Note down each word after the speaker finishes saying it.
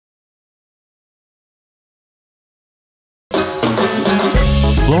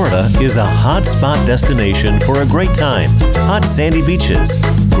Florida is a hot spot destination for a great time, hot sandy beaches,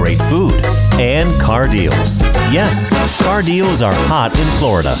 great food, and car deals. Yes, car deals are hot in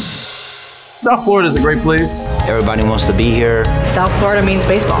Florida. South Florida is a great place. Everybody wants to be here. South Florida means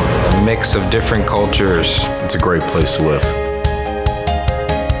baseball. A mix of different cultures. It's a great place to live.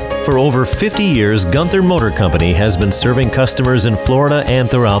 For over 50 years, Gunther Motor Company has been serving customers in Florida and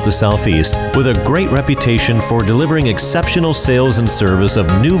throughout the Southeast with a great reputation for delivering exceptional sales and service of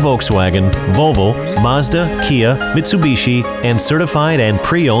new Volkswagen, Volvo, Mazda, Kia, Mitsubishi, and certified and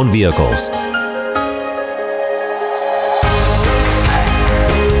pre-owned vehicles.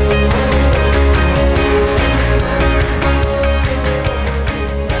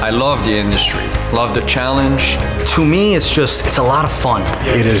 I love the industry, love the challenge. To me, it's a lot of fun.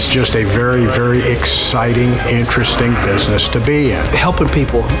 It is just a very, very exciting, interesting business to be in. Helping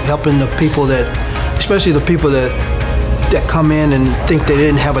the people that, especially the people that come in and think they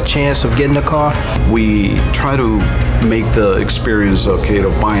didn't have a chance of getting a car. We try to make the experience, of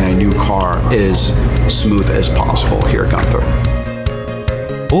buying a new car as smooth as possible here at Gunther.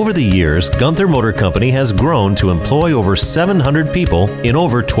 Over the years, Gunther Motor Company has grown to employ over 700 people in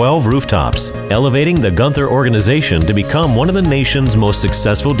over 12 rooftops, elevating the Gunther organization to become one of the nation's most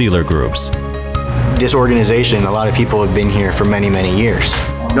successful dealer groups. This organization, a lot of people have been here for many, many years.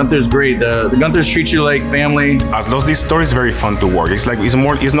 Gunther's great. The Gunthers treat you like family. This store is very fun to work.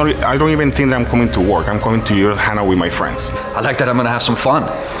 I don't even think that I'm coming to work. I'm coming to here to hang out with my friends. I like that I'm gonna have some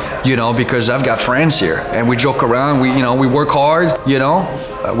fun, because I've got friends here and we joke around, we work hard,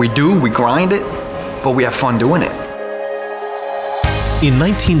 we grind it, but we have fun doing it. In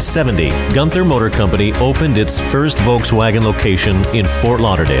 1970, Gunther Motor Company opened its first Volkswagen location in Fort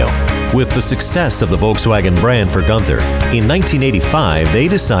Lauderdale. With the success of the Volkswagen brand for Gunther, in 1985 they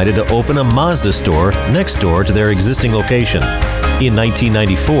decided to open a Mazda store next door to their existing location. In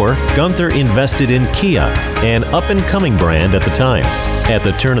 1994, Gunther invested in Kia, an up-and-coming brand at the time. At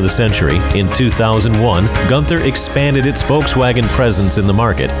the turn of the century, in 2001, Gunther expanded its Volkswagen presence in the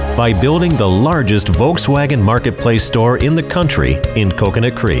market by building the largest Volkswagen marketplace store in the country in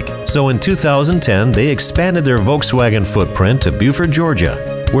Coconut Creek. So in 2010, they expanded their Volkswagen footprint to Buford, Georgia,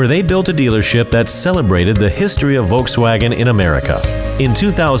 where they built a dealership that celebrated the history of Volkswagen in America. In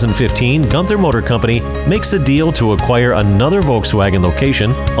 2015, Gunther Motor Company makes a deal to acquire another Volkswagen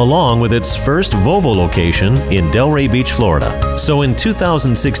location along with its first Volvo location in Delray Beach, Florida. So in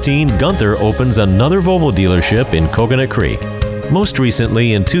 2016, Gunther opens another Volvo dealership in Coconut Creek. Most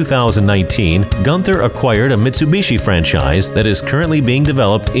recently, in 2019, Gunther acquired a Mitsubishi franchise that is currently being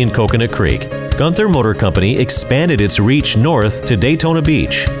developed in Coconut Creek. Gunther Motor Company expanded its reach north to Daytona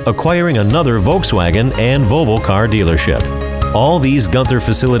Beach, acquiring another Volkswagen and Volvo car dealership. All these Gunther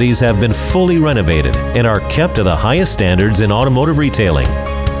facilities have been fully renovated and are kept to the highest standards in automotive retailing.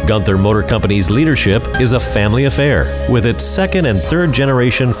 Gunther Motor Company's leadership is a family affair, with its second and third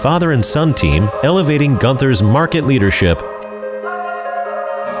generation father and son team elevating Gunther's market leadership.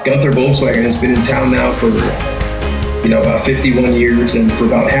 Gunther Volkswagen has been in town now for about 51 years, and for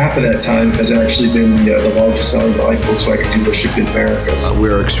about half of that time has actually been the largest selling Volkswagen dealership in America.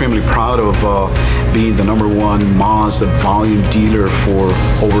 We're extremely proud of being the #1 Mazda volume dealer for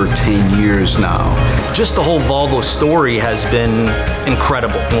over 10 years now. Just the whole Volvo story has been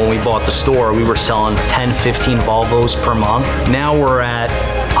incredible. When we bought the store, we were selling 10, 15 Volvos per month. Now we're at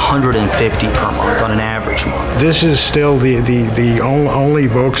 150 per month on an average month. This is still the only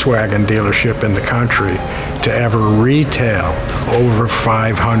Volkswagen dealership in the country to ever retail over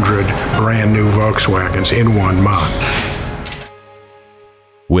 500 brand new Volkswagens in 1 month.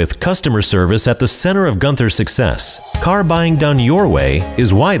 With customer service at the center of Gunther's success, car buying done your way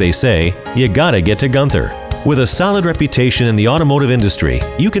is why they say you gotta get to Gunther. With a solid reputation in the automotive industry,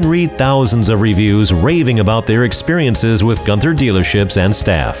 you can read thousands of reviews raving about their experiences with Gunther dealerships and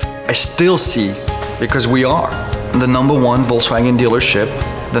staff. I still see, because we are the #1 Volkswagen dealership,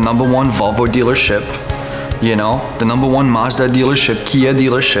 the #1 Volvo dealership, the #1 Mazda dealership, Kia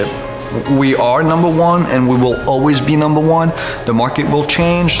dealership. We are #1 and we will always be #1. The market will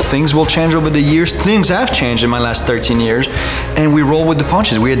change, things will change over the years. Things have changed in my last 13 years, and we roll with the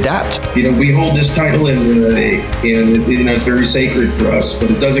punches, we adapt. We hold this title and it's very sacred for us,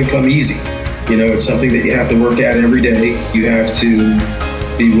 but it doesn't come easy. It's something that you have to work at every day. You have to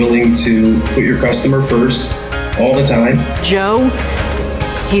be willing to put your customer first all the time. Joe,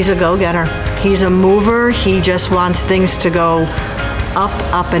 he's a go-getter. He's a mover. He just wants things to go up,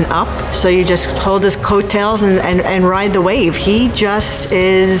 up, and up. So you just hold his coattails and ride the wave. He just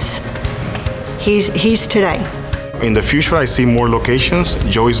is, he's today. In the future, I see more locations.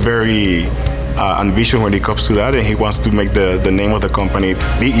 Joe is very ambition when it comes to that, and he wants to make the name of the company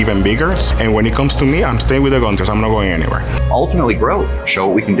be even bigger. And when it comes to me, I'm staying with the Gunters. I'm not going anywhere. Ultimately, growth. Show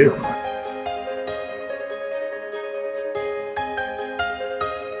what we can do.